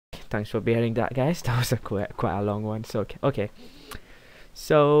thanks for bearing that, guys. That was a quite a long one. So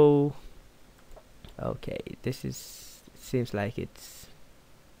so this is, seems like it's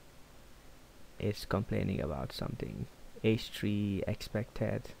complaining about something. H3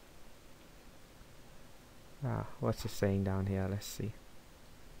 expected. What's it saying down here? Let's see.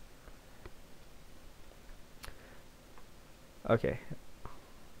 Okay.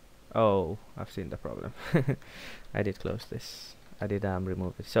 Oh, I've seen the problem. I did close this. I did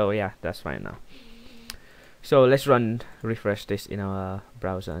remove it. So yeah, that's fine now. So let's refresh this in our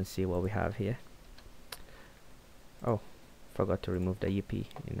browser and see what we have here. Oh, forgot to remove the EP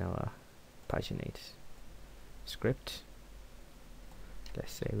in our paginate script.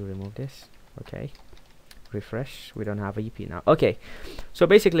 Let's say we remove this. Okay, refresh. We don't have a EP now. Okay, so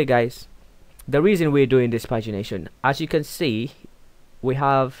basically, guys, the reason we're doing this pagination, as you can see, we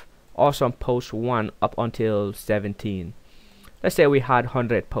have awesome post 1 up until 17. Let's say we had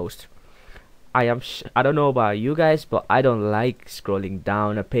 100 posts. I don't know about you guys, but I don't like scrolling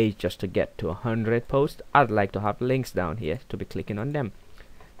down a page just to get to 100 posts. I'd like to have links down here to be clicking on them.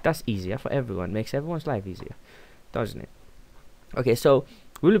 That's easier for everyone, makes everyone's life easier, doesn't it? Okay, so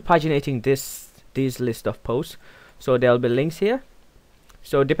we'll be paginating this list of posts, so there'll be links here.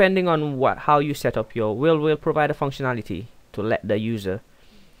 So depending on how you set up your, we'll provide a functionality to let the user,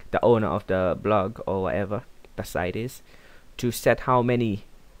 the owner of the blog or whatever the site is, to set how many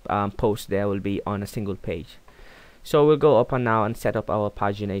posts there will be on a single page. So we'll go up and now and set up our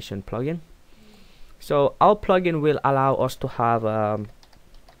pagination plugin. So our plugin will allow us to have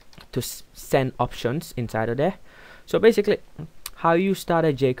to send options inside of there. So basically, how you start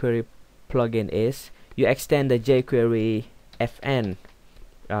a Jquery plugin is you extend the Jquery fn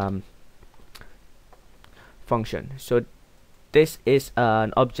function. So this is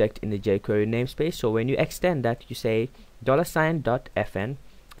an object in the Jquery namespace. So when you extend that, you say $.fn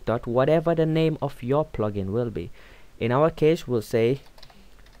dot whatever the name of your plugin will be. In our case, we'll say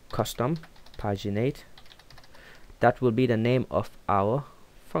custom paginate. That will be the name of our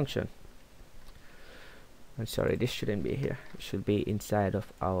function. I'm sorry, this shouldn't be here. It should be inside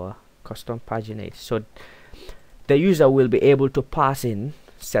of our custom paginate. So the user will be able to pass in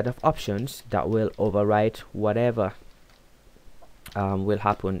set of options that will overwrite whatever will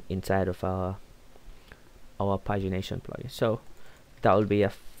happen inside of our pagination plugin. So that will be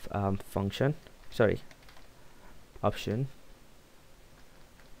a function, sorry, option,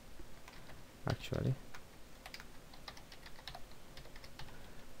 actually,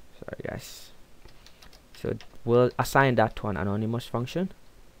 sorry guys. So we'll assign that to an anonymous function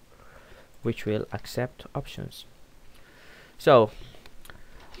which will accept options. So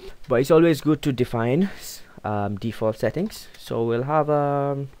but it's always good to define default settings. So we'll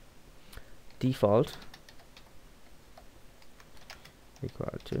have default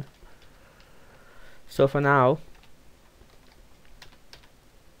equal to, so for now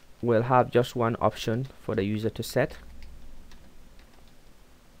we'll have just one option for the user to set.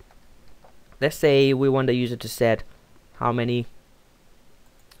 Let's say we want the user to set how many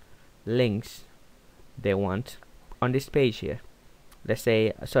links they want on this page here. Let's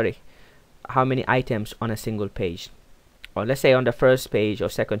say, sorry, how many items on a single page, or let's say on the first page or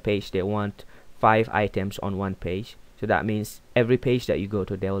second page they want 5 items on one page. So that means every page that you go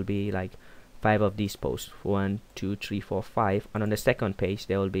to, there will be like 5 of these posts, 1 2 3 4 5, and on the second page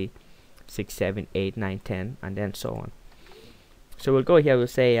there will be 6 7 8 9 10, and then so on. So we'll go here, we'll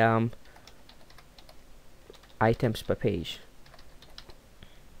say items per page.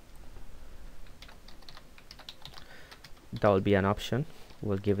 That will be an option.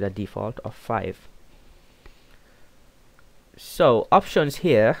 We'll give it a default of 5. So options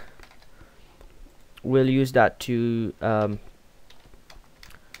here, we'll use that to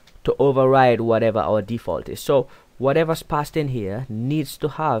override whatever our default is. So whatever's passed in here needs to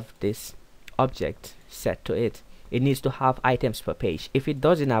have this object set to it. It needs to have items per page. If it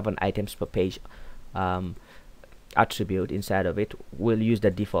doesn't have an items per page attribute inside of it, we'll use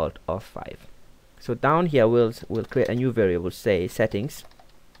the default of 5. So down here we'll create a new variable, say settings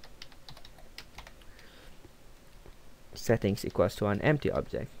equals to an empty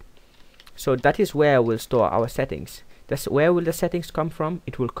object. So that is where we'll store our settings. That's where will the settings come from?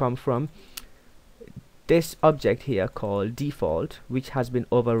 It will come from this object here called default, which has been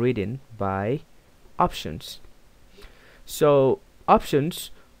overridden by options. So options,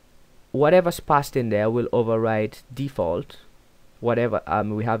 whatever's passed in there will override default, whatever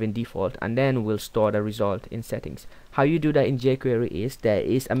we have in default, and then we'll store the result in settings. How you do that in Jquery is there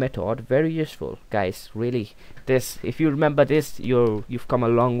is a method, very useful, guys. Really, this, if you remember this, you've come a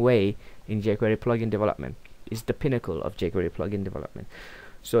long way in Jquery plugin development. It's the pinnacle of Jquery plugin development.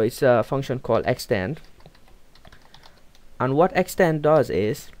 So it's a function called extend, and what extend does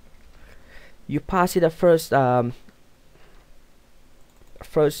is you pass it a first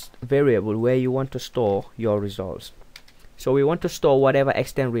variable where you want to store your results. So we want to store whatever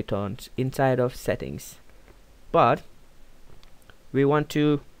extend returns inside of settings, but we want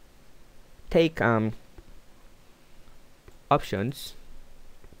to take options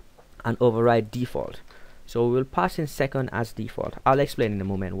and override default. So we'll pass in second as default. I'll explain in a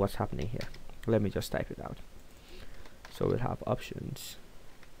moment what's happening here. Let me just type it out. So we'll have options.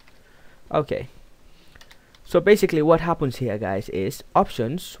 Okay, so basically what happens here, guys, is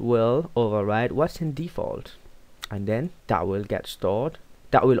options will override what's in default, and then that will get stored.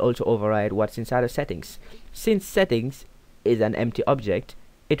 That will also override what's inside of settings. Since settings is an empty object,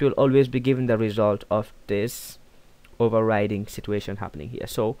 it will always be given the result of this overriding situation happening here.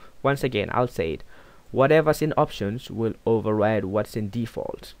 So once again, I'll say it: whatever's in options will override what's in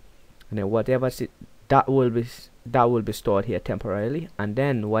default, and then whatever's that will be stored here temporarily, and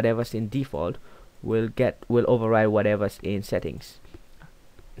then whatever's in default will override whatever's in settings.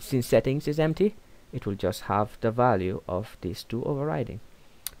 Since settings is empty, it will just have the value of these two overriding.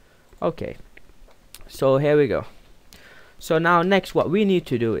 Okay, so here we go. So now next what we need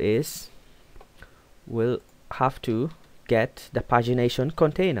to do is we'll have to get the pagination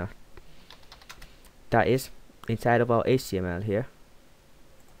container that is inside of our HTML here.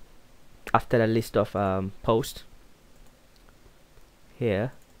 After the list of posts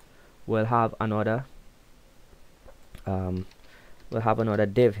here, we'll have another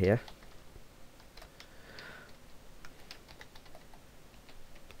div here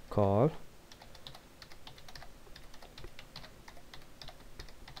called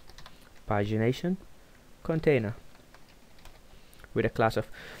pagination container with a class of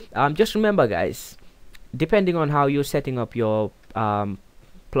just remember, guys, depending on how you're setting up your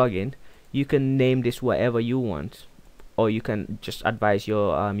plugin, you can name this whatever you want, or you can just advise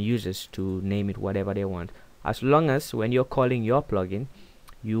your users to name it whatever they want, as long as when you're calling your plugin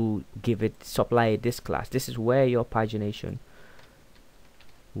you supply it this class. This is where your pagination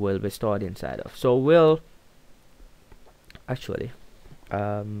will be stored inside of. So we'll actually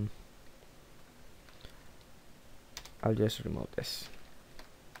I'll just remove this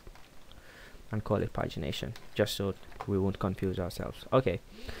and call it pagination, just so we won't confuse ourselves. Okay,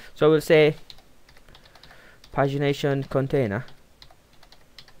 so we'll say pagination container.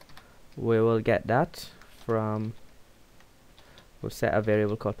 We will get that from, we'll set a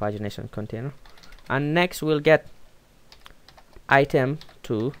variable called pagination container, and next we'll get item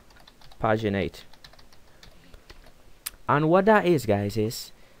to paginate. And what that is, guys,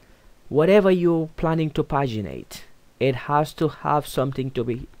 is whatever you're planning to paginate, it has to have an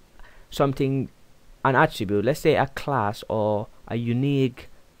attribute, let's say a class or a unique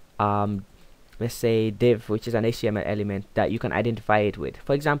let's say div, which is an HTML element that you can identify it with.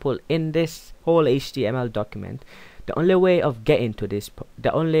 For example, in this whole HTML document, the only way of getting to this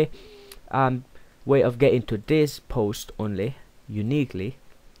post only uniquely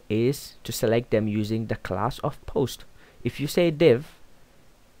is to select them using the class of post. If you say div,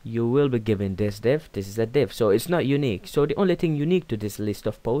 you will be given this div. This is a div, so it's not unique. So the only thing unique to this list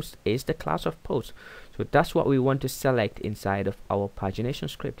of posts is the class of post. So that's what we want to select inside of our pagination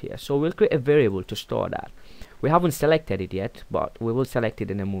script here. So we'll create a variable to store that. We haven't selected it yet, but we will select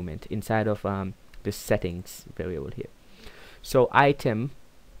it in a moment inside of the settings variable here. So items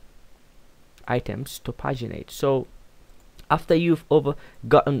to paginate. So after you've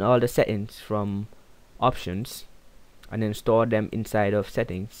gotten all the settings from options and then store them inside of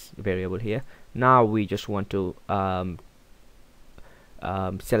settings variable here, now we just want to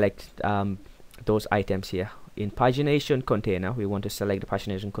select those items here. In pagination container, we want to select the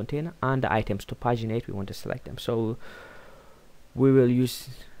pagination container, and the items to paginate, we want to select them. So we will use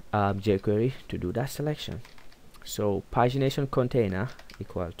jQuery to do that selection. So pagination container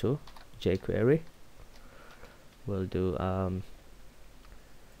equal to jQuery. We'll do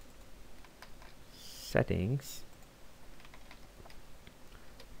settings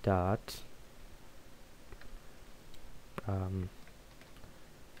dot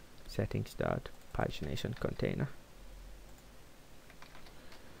settings dot pagination container.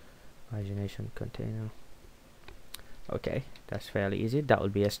 Okay, that's fairly easy. That will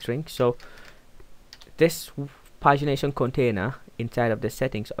be a string. So this pagination container inside of the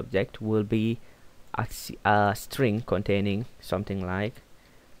settings object will be a string containing something like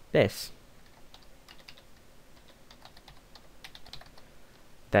this.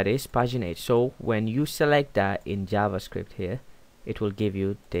 That is paginate. So when you select that in JavaScript here, it will give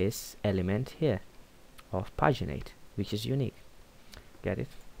you this element here of paginate, which is unique. Get it?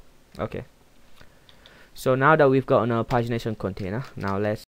 Okay, so now that we've gotten our pagination container, now let's